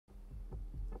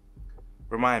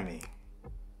Remind me,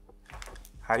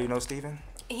 how do you know Steven?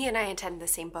 He and I attend the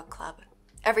same book club.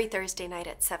 Every Thursday night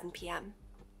at 7 p.m.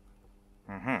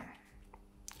 Mm-hmm.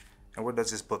 And where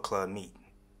does this book club meet?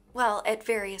 Well, at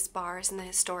various bars in the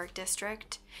historic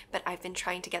district, but I've been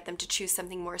trying to get them to choose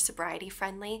something more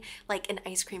sobriety-friendly, like an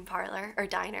ice cream parlor or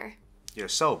diner. You're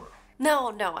sober.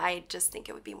 No, I just think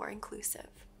it would be more inclusive.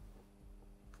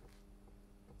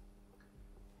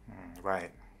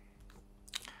 Right.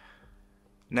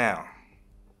 Now,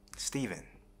 Steven,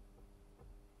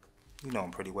 you know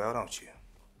him pretty well, don't you?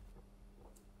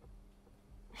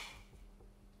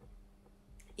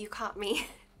 You caught me.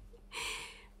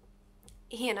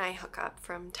 He and I hook up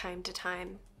from time to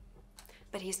time,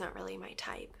 but he's not really my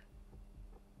type.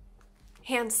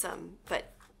 Handsome,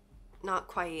 but not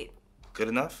quite. Good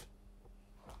enough?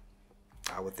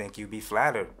 I would think you'd be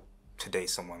flattered to date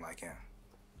someone like him.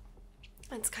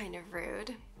 That's kind of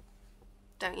rude.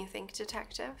 Don't you think,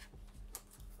 Detective?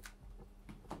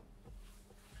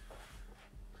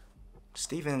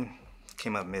 Steven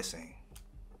came up missing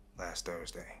last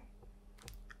Thursday.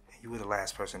 You were the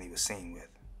last person he was seen with.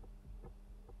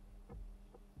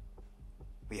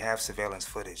 We have surveillance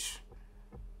footage,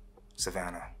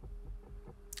 Savannah.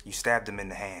 You stabbed him in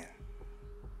the hand.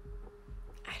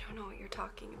 I don't know what you're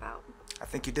talking about. I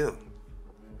think you do.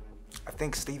 I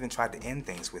think Steven tried to end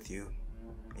things with you,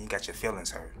 and you got your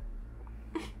feelings hurt.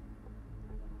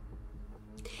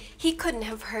 He couldn't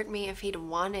have hurt me if he'd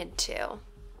wanted to.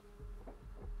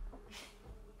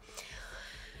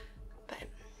 But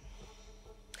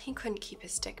he couldn't keep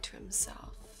his dick to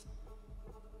himself.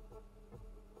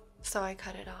 So I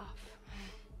cut it off.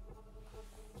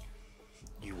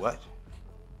 You what?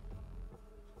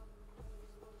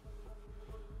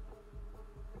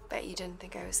 Bet you didn't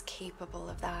think I was capable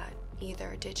of that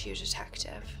either, did you,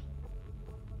 Detective?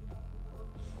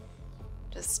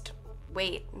 Just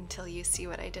wait until you see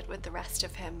what I did with the rest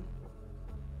of him.